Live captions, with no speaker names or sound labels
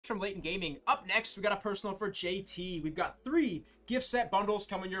from Leighton Gaming. Up next, we got a personal for JT. We've got 3 gift set bundles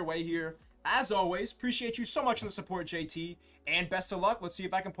coming your way here. As always, appreciate you so much in the support, JT. And best of luck. Let's see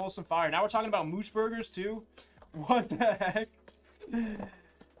if I can pull some fire. Now we're talking about moose burgers, too. What the heck?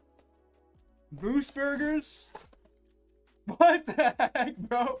 Moose burgers? What the heck,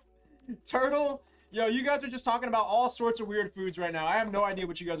 bro? Turtle? Yo, you guys are just talking about all sorts of weird foods right now. I have no idea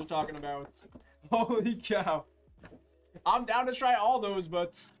what you guys are talking about. Holy cow. I'm down to try all those,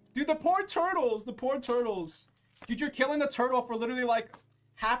 but... Dude, the poor turtles! The poor turtles. Dude, you're killing the turtle for literally, like,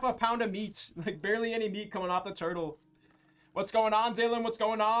 half a pound of meat. Like, barely any meat coming off the turtle. What's going on, Dylan? What's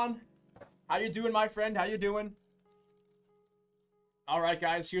going on? How you doing, my friend? How you doing? Alright,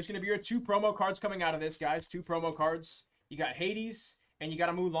 guys. Here's going to be your 2 promo cards coming out of this, guys. 2 promo cards. You got Hades... and you got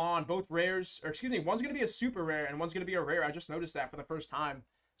a Mulan, both rares, or excuse me, one's going to be a super rare and one's going to be a rare. I just noticed that for the first time.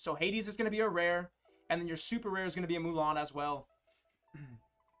 So Hades is going to be a rare, and then your super rare is going to be a Mulan as well.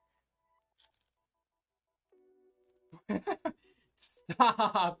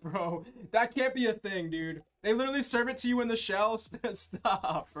 Stop, bro. That can't be a thing, dude. They literally serve it to you in the shell.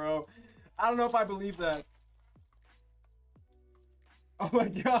 Stop, bro. I don't know if I believe that. Oh my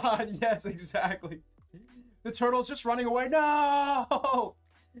god, yes, exactly. The turtle's just running away. No!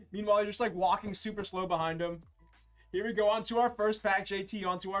 Meanwhile, you're just like walking super slow behind him. Here we go. On to our first pack, JT.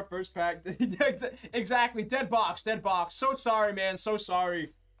 On to our first pack. Exactly. Dead box. Dead box. So sorry, man. So sorry.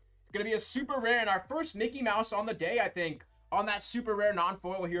 It's going to be a super rare and our first Mickey Mouse on the day, I think. On that super rare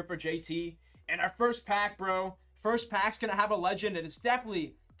non-foil here for JT. And our first pack, bro. First pack's going to have a legend. And it's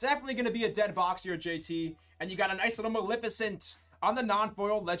definitely going to be a dead box here, JT. And you got a nice little Maleficent on the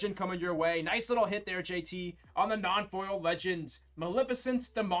non-foil legend coming your way. Nice little hit there, JT. On the non-foil legend. Maleficent,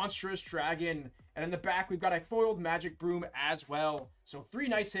 the monstrous dragon. And in the back, we've got a foiled magic broom as well. So 3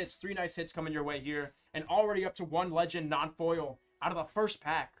 nice hits. 3 nice hits coming your way here. And already up to 1 legend non-foil out of the first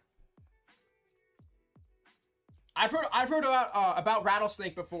pack. I've heard about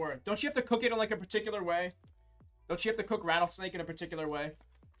rattlesnake before. Don't you have to cook it in like a particular way? Don't you have to cook rattlesnake in a particular way?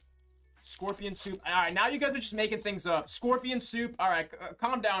 Scorpion soup. All right, now you guys are just making things up. Scorpion soup. All right,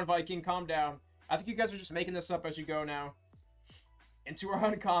 calm down, Viking. Calm down. I think you guys are just making this up as you go now. Into our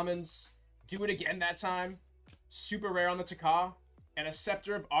uncommons. Do it again that time. Super rare on the Taka. And a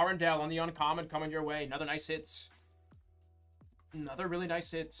Scepter of Arendelle on the uncommon coming your way. Another nice hit. Another really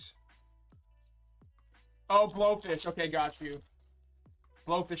nice hit. Oh, Blowfish. Okay, got you.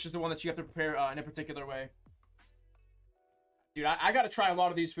 Blowfish is the one that you have to prepare in a particular way. Dude, I gotta try a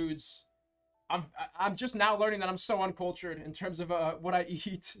lot of these foods. I'm just now learning that I'm so uncultured in terms of what I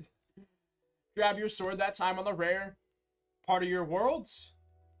eat. Grab your sword that time on the rare. Part of your worlds.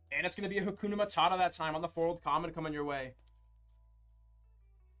 And it's going to be a Hakuna Matata that time on the foiled common coming your way.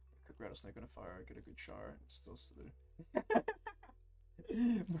 Cook rattlesnake on a fire. Get a good char. Still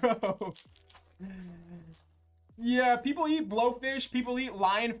Bro. Yeah, people eat blowfish. People eat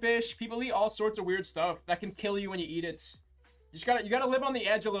lionfish. People eat all sorts of weird stuff that can kill you when you eat it. You gotta live on the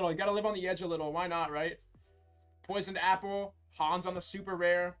edge a little. You gotta live on the edge a little. Why not, right? Poisoned apple, Hans on the super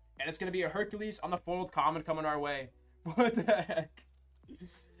rare, and it's gonna be a Hercules on the foiled common coming our way. What the heck?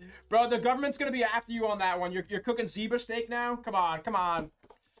 Bro, the government's gonna be after you on that one. You're cooking zebra steak now? Come on, come on.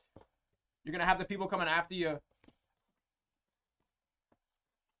 You're gonna have the people coming after you.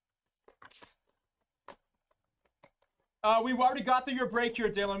 We've already got through your break here,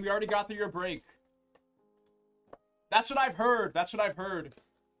 Dylan. We already got through your break. That's what I've heard. That's what I've heard.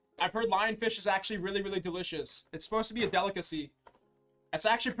 I've heard lionfish is actually really, really delicious. It's supposed to be a delicacy. It's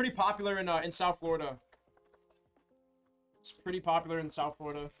actually pretty popular in South Florida. It's pretty popular in South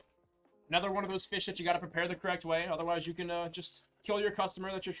Florida. Another one of those fish that you got to prepare the correct way. Otherwise, you can just kill your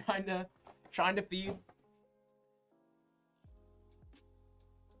customer that you're trying to feed.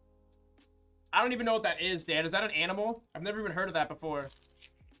 I don't even know what that is, Dan. Is that an animal? I've never even heard of that before.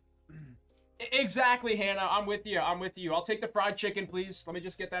 Exactly, Hannah. I'm with you. I'm with you. I'll take the fried chicken, please. Let me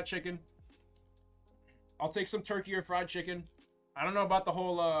just get that chicken. I'll take some turkey or fried chicken. I don't know about the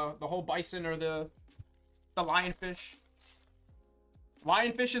whole bison or the lionfish.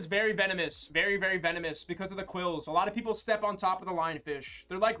 Lionfish is very venomous. Very, very venomous because of the quills. A lot of people step on top of the lionfish.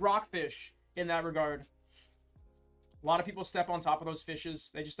 They're like rockfish in that regard. A lot of people step on top of those fishes.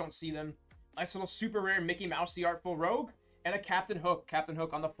 They just don't see them. Nice little super rare Mickey Mouse, the Artful Rogue. And a Captain Hook. Captain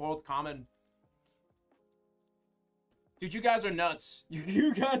Hook on the foiled common. Dude, you guys are nuts.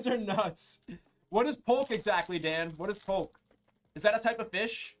 You guys are nuts. What is polk exactly, Dan? What is polk? Is that a type of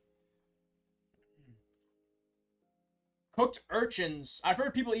fish? Cooked urchins. I've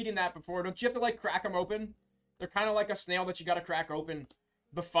heard people eating that before. Don't you have to, like, crack them open? They're kind of like a snail that you got to crack open.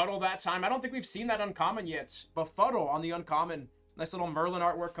 Befuddle that time. I don't think we've seen that uncommon yet. Befuddle on the uncommon. Nice little Merlin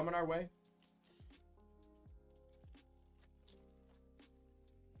artwork coming our way.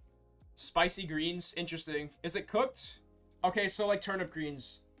 Spicy greens. Interesting. Is it cooked? Okay, so like turnip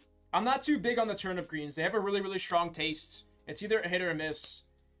greens. I'm not too big on the turnip greens. They have a really, really strong taste. It's either a hit or a miss.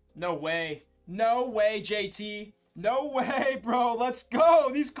 No way. No way, JT. No way, bro. Let's go.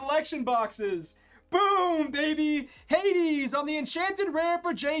 These collection boxes. Boom, baby. Hades on the Enchanted Rare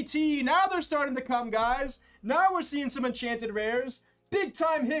for JT. Now they're starting to come, guys. Now we're seeing some Enchanted Rares. Big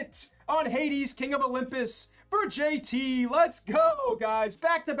time hit on Hades, King of Olympus for JT. Let's go, guys.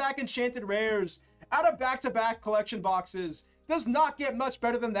 Back-to-back Enchanted Rares out of back-to-back collection boxes. Does not get much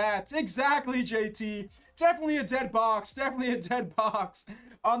better than that. Exactly, JT. Definitely a dead box. Definitely a dead box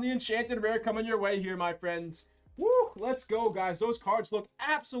on the Enchanted Rare coming your way here, my friends. Woo, let's go, guys. Those cards look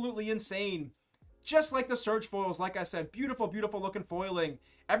absolutely insane. Just like the Surge foils, like I said, beautiful, beautiful looking foiling.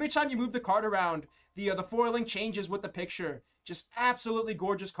 Every time you move the card around, the foiling changes with the picture. Just absolutely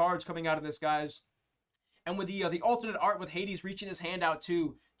gorgeous cards coming out of this, guys. And with the alternate art with Hades reaching his hand out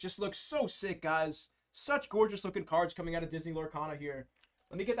too, just looks so sick, guys. Such gorgeous looking cards coming out of Disney Lorcana here.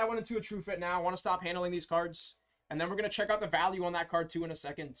 Let me get that one into a true fit now. I want to stop handling these cards. And then we're going to check out the value on that card too in a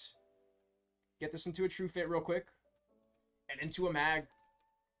second. Get this into a true fit real quick. And into a mag.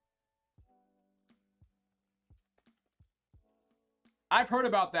 I've heard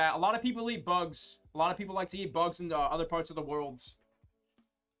about that. A lot of people eat bugs. A lot of people like to eat bugs in other parts of the world.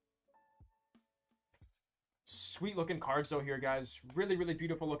 Sweet looking cards though here, guys. Really, really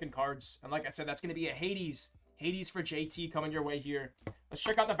beautiful looking cards. And like I said, that's going to be a Hades. Hades for JT coming your way here. Let's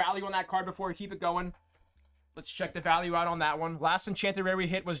check out the value on that card before we keep it going. Let's check the value out on that one. Last Enchanted Rare we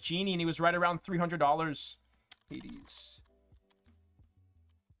hit was Genie, and he was right around $300. Hades.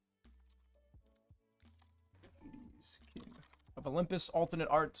 King of Olympus alternate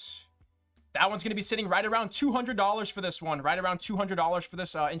art. That one's going to be sitting right around $200 for this one. Right around $200 for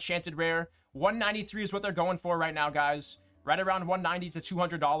this Enchanted Rare. $193 is what they're going for right now, guys. Right around $190 to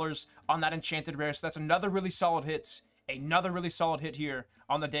 $200 on that Enchanted Rare. So that's another really solid hit. Another really solid hit here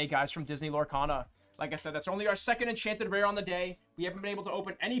on the day, guys, from Disney Lorcana. Like I said, that's only our second Enchanted Rare on the day. We haven't been able to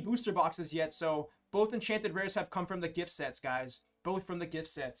open any booster boxes yet, so both Enchanted Rares have come from the gift sets, guys. Both from the gift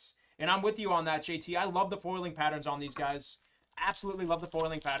sets. And I'm with you on that, JT. I love the foiling patterns on these guys. Absolutely love the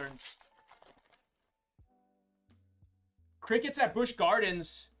foiling patterns. Crickets at Busch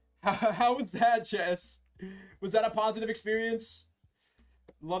Gardens. How was that, Jess? Was that a positive experience?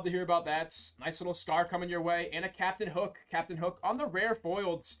 Love to hear about that. Nice little Scar coming your way. And a Captain Hook. Captain Hook on the rare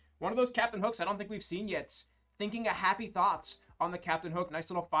foiled. One of those Captain Hooks I don't think we've seen yet. Thinking a Happy Thoughts on the Captain Hook. Nice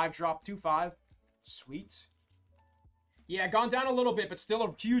little 5-drop, 2/5. Sweet. Yeah, gone down a little bit, but still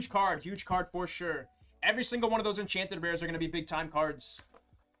a huge card. Huge card for sure. Every single one of those Enchanted Rares are going to be big-time cards.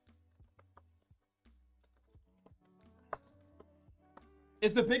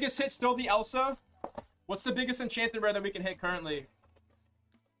 Is the biggest hit still the Elsa? What's the biggest Enchanted Rare that we can hit currently?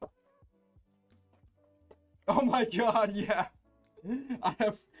 Oh my god, yeah. I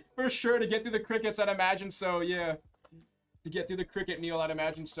have, for sure, to get through the crickets, I'd imagine so, yeah. To get through the cricket, Neil, I'd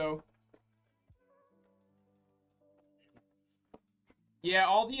imagine so. Yeah,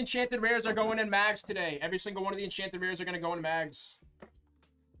 all the Enchanted Rares are going in mags today. Every single one of the Enchanted Rares are going to go in mags.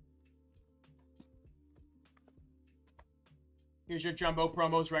 Here's your jumbo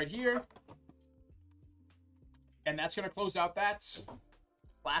promos right here. And that's going to close out that.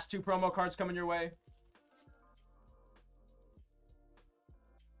 Last two promo cards coming your way.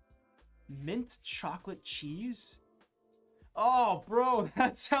 Mint chocolate cheese? Oh, bro,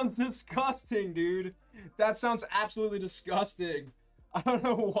 that sounds disgusting, dude. That sounds absolutely disgusting. I don't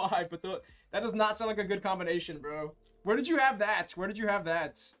know why, but that does not sound like a good combination, bro. Where did you have that? Where did you have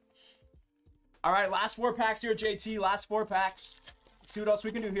that? All right, last 4 packs here, JT. Last 4 packs. Let's see what else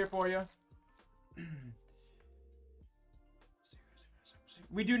we can do here for you.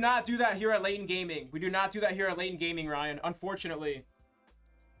 We do not do that here at Layton Gaming. We do not do that here at Layton Gaming, Ryan. Unfortunately.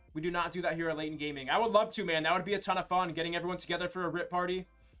 We do not do that here at Layton Gaming. I would love to, man. That would be a ton of fun, getting everyone together for a rip party.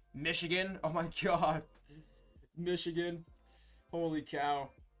 Michigan. Oh, my God. Michigan. Holy cow.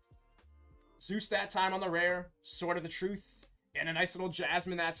 Zeus that time on the rare. Sword of the Truth. And a nice little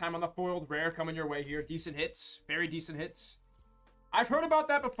Jasmine that time on the foiled rare coming your way here. Decent hits. Very decent hits. I've heard about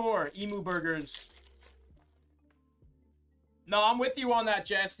that before. Emu burgers. No, I'm with you on that,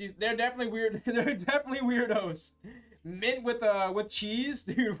 Jess. They're definitely weird. They're definitely weirdos. Mint with cheese?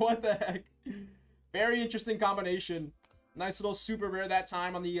 Dude, what the heck? Very interesting combination. Nice little super rare that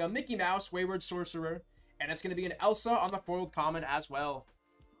time on the Mickey Mouse Wayward Sorcerer. And it's going to be an Elsa on the foiled common as well.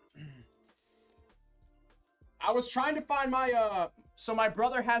 I was trying to find my, so my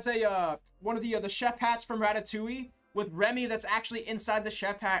brother has a, one of the chef hats from Ratatouille. with Remy that's actually inside the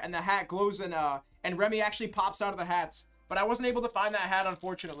chef hat, and the hat glows, and Remy actually pops out of the hat. But I wasn't able to find that hat,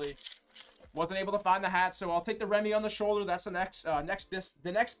 unfortunately. Wasn't able to find the hat, so I'll take the Remy on the shoulder. That's the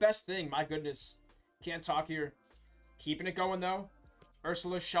next best thing. My goodness. Can't talk here. Keeping it going, though.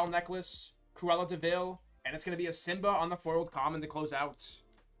 Ursula's Shell Necklace, Cruella de Vil, and it's going to be a Simba on the foiled common to close out.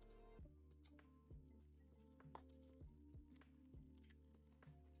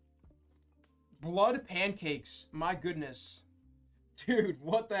 Blood Pancakes. My goodness. Dude,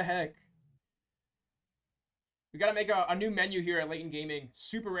 what the heck? We got to make a new menu here at Layton Gaming.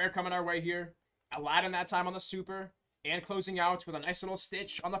 Super rare coming our way here. Aladdin that time on the super. And closing out with a nice little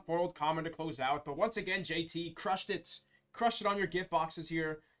Stitch on the foiled common to close out. But once again, JT, crushed it. Crushed it on your gift boxes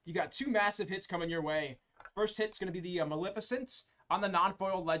here. You got 2 massive hits coming your way. First hit's going to be the Maleficent on the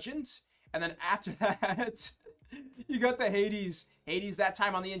non-foil legend. And then after that, you got the Hades. Hades that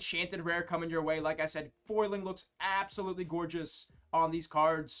time on the Enchanted rare coming your way. Like I said, foiling looks absolutely gorgeous on these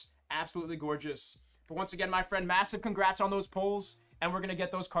cards. Absolutely gorgeous. But once again, my friend, massive congrats on those pulls. And we're going to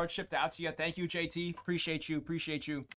get those cards shipped out to you. Thank you, JT. Appreciate you. Appreciate you.